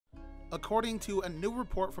According to a new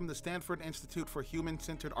report from the Stanford Institute for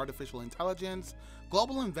Human-Centered Artificial Intelligence,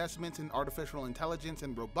 global investments in artificial intelligence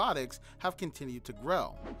and robotics have continued to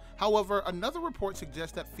grow. However, another report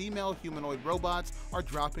suggests that female humanoid robots are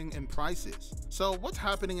dropping in prices. So what's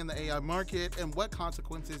happening in the AI market and what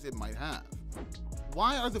consequences it might have?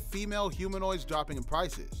 Why are the female humanoids dropping in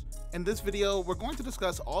prices? In this video, we're going to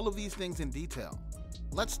discuss all of these things in detail.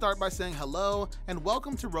 Let's start by saying hello and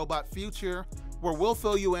welcome to Robot Future, where we'll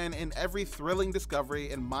fill you in every thrilling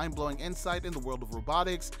discovery and mind-blowing insight in the world of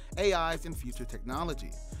robotics, AIs, and future technology.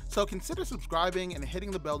 So consider subscribing and hitting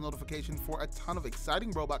the bell notification for a ton of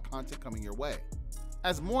exciting robot content coming your way.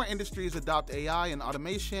 As more industries adopt AI and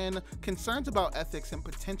automation, concerns about ethics and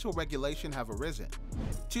potential regulation have arisen.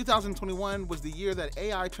 2021 was the year that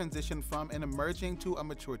AI transitioned from an emerging to a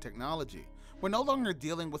mature technology. We're no longer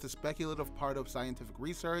dealing with a speculative part of scientific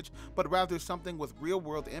research, but rather something with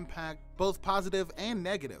real-world impact, both positive and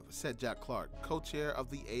negative, said Jack Clark, co-chair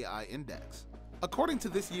of the AI Index. According to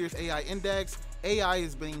this year's AI Index, AI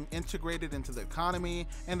is being integrated into the economy,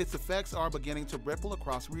 and its effects are beginning to ripple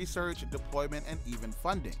across research, deployment, and even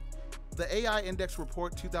funding. The AI Index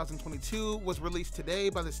Report 2022 was released today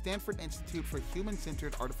by the Stanford Institute for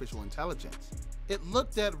Human-Centered Artificial Intelligence. It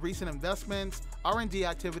looked at recent investments, R&D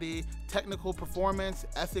activity, technical performance,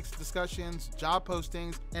 ethics discussions, job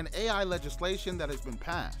postings, and AI legislation that has been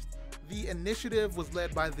passed. The initiative was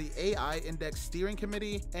led by the AI Index Steering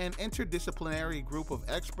Committee, an interdisciplinary group of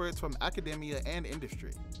experts from academia and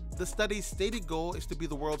industry. The study's stated goal is to be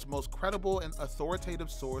the world's most credible and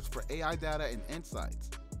authoritative source for AI data and insights.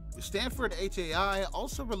 Stanford HAI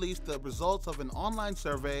also released the results of an online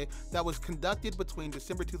survey that was conducted between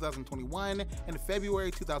December 2021 and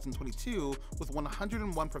February 2022 with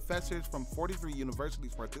 101 professors from 43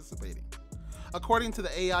 universities participating. According to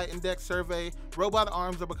the AI Index survey, robot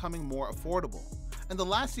arms are becoming more affordable. In the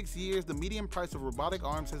last 6 years, the median price of robotic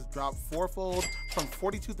arms has dropped fourfold from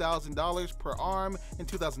 $42,000 per arm in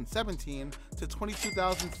 2017 to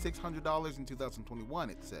 $22,600 in 2021,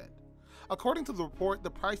 it said. According to the report, the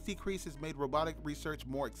price decrease has made robotic research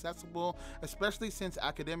more accessible, especially since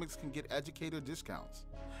academics can get educator discounts.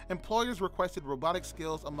 Employers requested robotic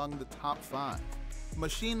skills among the top 5.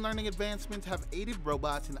 Machine learning advancements have aided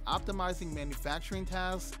robots in optimizing manufacturing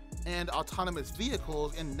tasks and autonomous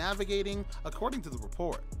vehicles in navigating, according to the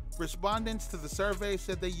report. Respondents to the survey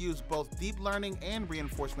said they used both deep learning and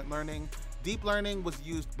reinforcement learning. Deep learning was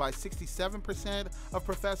used by 67% of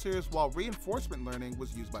professors, while reinforcement learning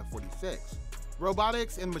was used by 46%.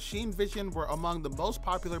 Robotics and machine vision were among the most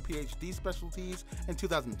popular PhD specialties in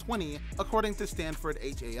 2020, according to Stanford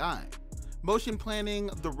HAI. Motion planning,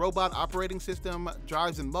 the robot operating system,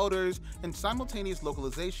 drives and motors, and simultaneous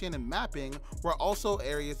localization and mapping were also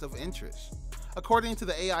areas of interest. According to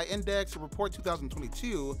the AI Index Report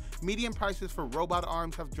 2022, median prices for robot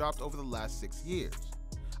arms have dropped over the last 6 years.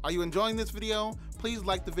 Are you enjoying this video? Please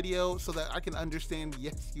like the video so that I can understand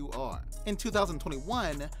yes you are. In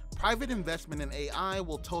 2021, private investment in AI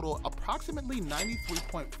will total approximately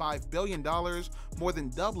 $93.5 billion, more than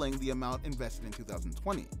doubling the amount invested in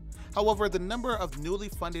 2020. However, the number of newly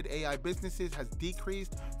funded AI businesses has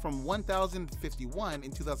decreased from 1,051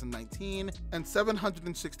 in 2019 and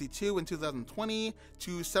 762 in 2020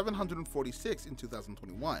 to 746 in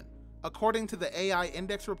 2021. According to the AI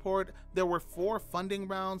Index report, there were 4 funding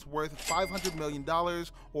rounds worth $500 million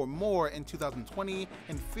or more in 2020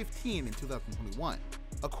 and 15 in 2021.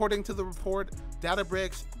 According to the report,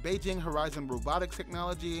 Databricks, Beijing Horizon Robotics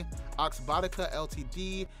Technology, Luxbotix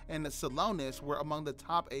Ltd, and Celonis were among the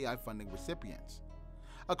top AI funding recipients.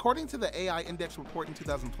 According to the AI Index report in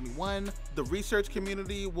 2021, the research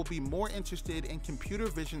community will be more interested in computer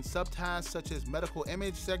vision subtasks such as medical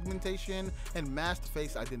image segmentation and masked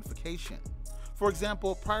face identification. For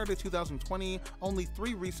example, prior to 2020, only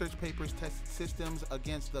 3 research papers tested systems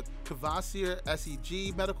against the Cavassier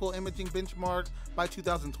SEG medical imaging benchmark. By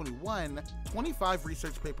 2021, 25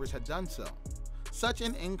 research papers had done so. Such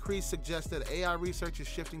an increase suggests that AI research is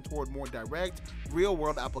shifting toward more direct,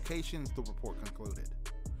 real-world applications, the report concluded.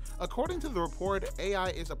 According to the report, AI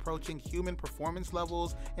is approaching human performance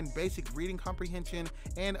levels in basic reading comprehension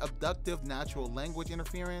and abductive natural language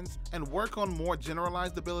interference, and work on more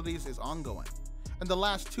generalized abilities is ongoing. In the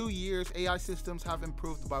last 2 years, AI systems have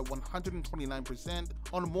improved by 129%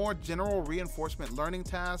 on more general reinforcement learning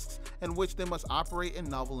tasks in which they must operate in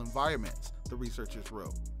novel environments, the researchers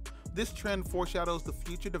wrote. This trend foreshadows the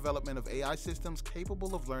future development of AI systems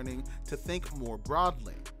capable of learning to think more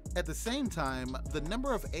broadly. At the same time, the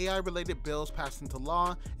number of AI-related bills passed into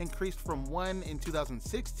law increased from 1 in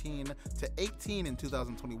 2016 to 18 in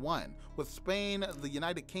 2021, with Spain, the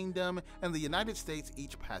United Kingdom, and the United States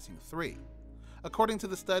each passing 3. According to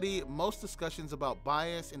the study, most discussions about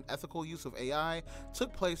bias and ethical use of AI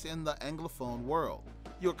took place in the Anglophone world.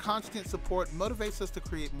 Your constant support motivates us to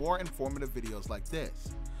create more informative videos like this.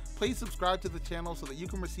 Please subscribe to the channel so that you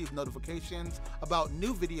can receive notifications about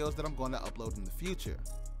new videos that I'm going to upload in the future.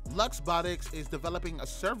 Luxbotix is developing a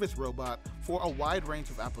service robot for a wide range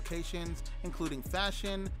of applications, including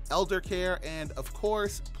fashion, elder care, and, of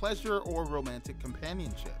course, pleasure or romantic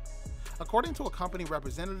companionship. According to a company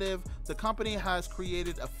representative, the company has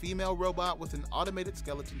created a female robot with an automated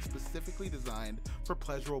skeleton specifically designed for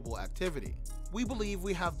pleasurable activity. We believe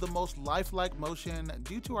we have the most lifelike motion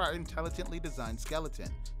due to our intelligently designed skeleton,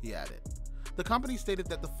 he added. The company stated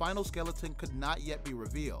that the final skeleton could not yet be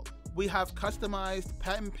revealed. We have customized,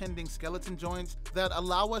 patent-pending skeleton joints that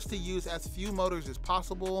allow us to use as few motors as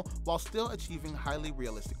possible while still achieving highly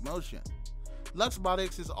realistic motion.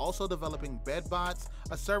 Luxbotix is also developing BedBots,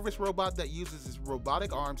 a service robot that uses its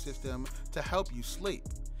robotic arm system to help you sleep.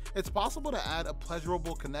 It's possible to add a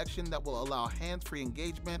pleasurable connection that will allow hands-free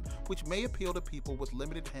engagement, which may appeal to people with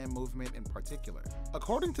limited hand movement in particular.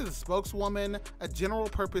 According to the spokeswoman, a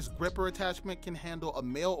general-purpose gripper attachment can handle a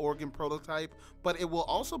male organ prototype, but it will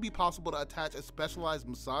also be possible to attach a specialized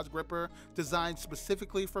massage gripper designed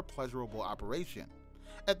specifically for pleasurable operation.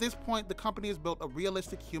 At this point, the company has built a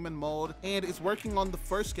realistic human mold and is working on the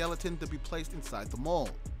first skeleton to be placed inside the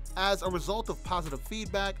mold. As a result of positive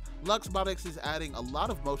feedback, Luxbotix is adding a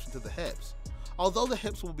lot of motion to the hips. Although the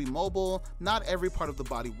hips will be mobile, not every part of the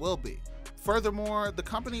body will be. Furthermore, the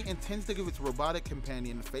company intends to give its robotic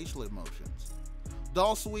companion facial emotions.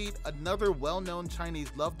 DollSuite, another well-known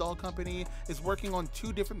Chinese love doll company, is working on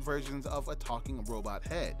 2 different versions of a talking robot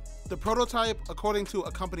head. The prototype, according to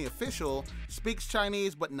a company official, speaks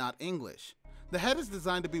Chinese but not English. The head is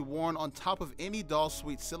designed to be worn on top of any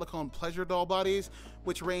DollSuite silicone pleasure doll bodies,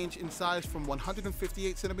 which range in size from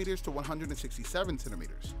 158 centimeters to 167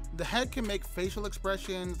 centimeters. The head can make facial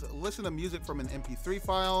expressions, listen to music from an MP3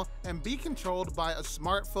 file, and be controlled by a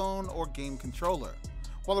smartphone or game controller.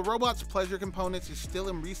 While the robot's pleasure components is still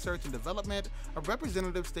in research and development, a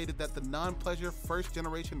representative stated that the non-pleasure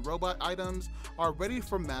first-generation robot items are ready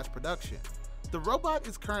for mass production. The robot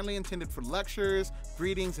is currently intended for lectures,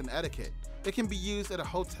 greetings, and etiquette. It can be used at a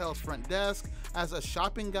hotel's front desk, as a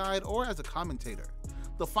shopping guide, or as a commentator.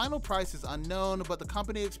 The final price is unknown, but the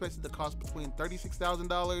company expects it to cost between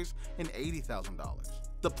 $36,000 and $80,000.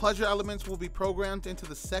 The pleasure elements will be programmed into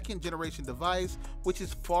the second-generation device, which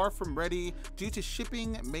is far from ready due to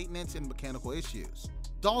shipping, maintenance, and mechanical issues.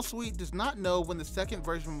 DollSuite does not know when the second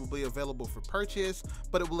version will be available for purchase,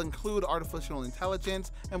 but it will include artificial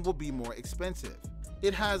intelligence and will be more expensive.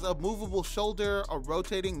 It has a movable shoulder, a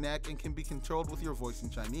rotating neck, and can be controlled with your voice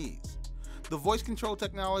in Chinese. The voice control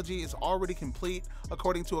technology is already complete,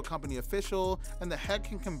 according to a company official, and the head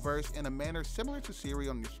can converse in a manner similar to Siri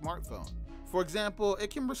on your smartphone. For example, it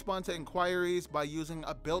can respond to inquiries by using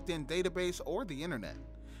a built-in database or the internet.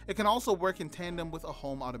 It can also work in tandem with a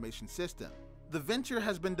home automation system. The venture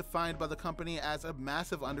has been defined by the company as a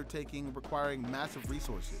massive undertaking requiring massive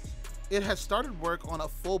resources. It has started work on a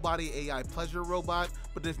full-body AI pleasure robot,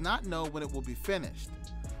 but does not know when it will be finished.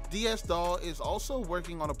 DS Doll is also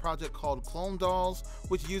working on a project called Clone Dolls,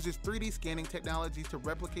 which uses 3D scanning technology to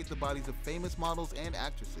replicate the bodies of famous models and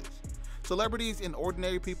actresses. Celebrities and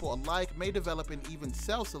ordinary people alike may develop and even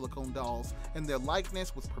sell silicone dolls in their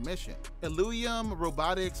likeness with permission. Illuvium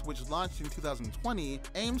Robotics, which launched in 2020,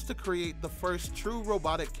 aims to create the first true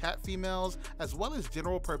robotic cat females as well as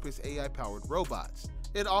general-purpose AI-powered robots.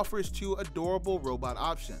 It offers 2 adorable robot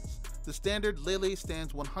options. The standard Lily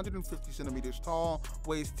stands 150 centimeters tall,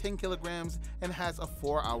 weighs 10 kilograms, and has a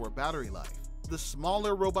 4-hour battery life. The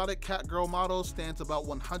smaller robotic cat girl model stands about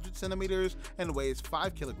 100 centimeters and weighs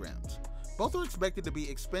 5 kilograms. Both are expected to be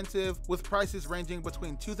expensive, with prices ranging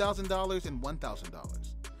between $2,000 and $1,000.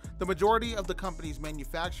 The majority of the company's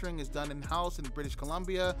manufacturing is done in-house in British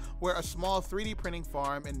Columbia, where a small 3D printing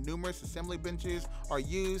farm and numerous assembly benches are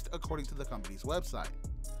used, according to the company's website.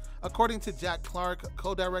 According to Jack Clark,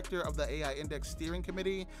 co-director of the AI Index Steering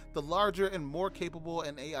Committee, the larger and more capable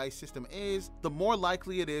an AI system is, the more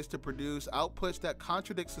likely it is to produce outputs that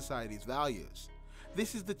contradict society's values.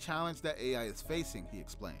 This is the challenge that AI is facing, he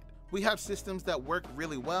explained. We have systems that work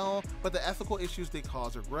really well, but the ethical issues they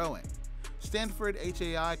cause are growing. Stanford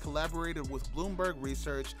HAI collaborated with Bloomberg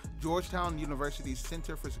Research, Georgetown University's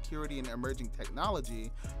Center for Security and Emerging Technology,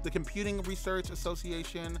 the Computing Research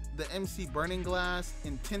Association, the the MC Burning Glass,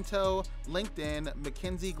 Intento, LinkedIn,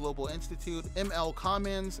 McKinsey Global Institute, ML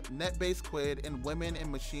Commons, NetBase Quid, and Women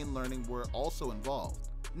in Machine Learning were also involved.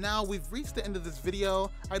 Now we've reached the end of this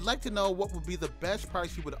video. I'd like to know what would be the best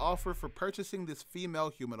price you would offer for purchasing this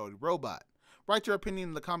female humanoid robot. Write your opinion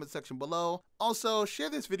in the comment section below. Also,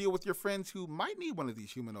 share this video with your friends who might need one of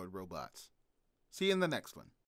these humanoid robots. See you in the next one.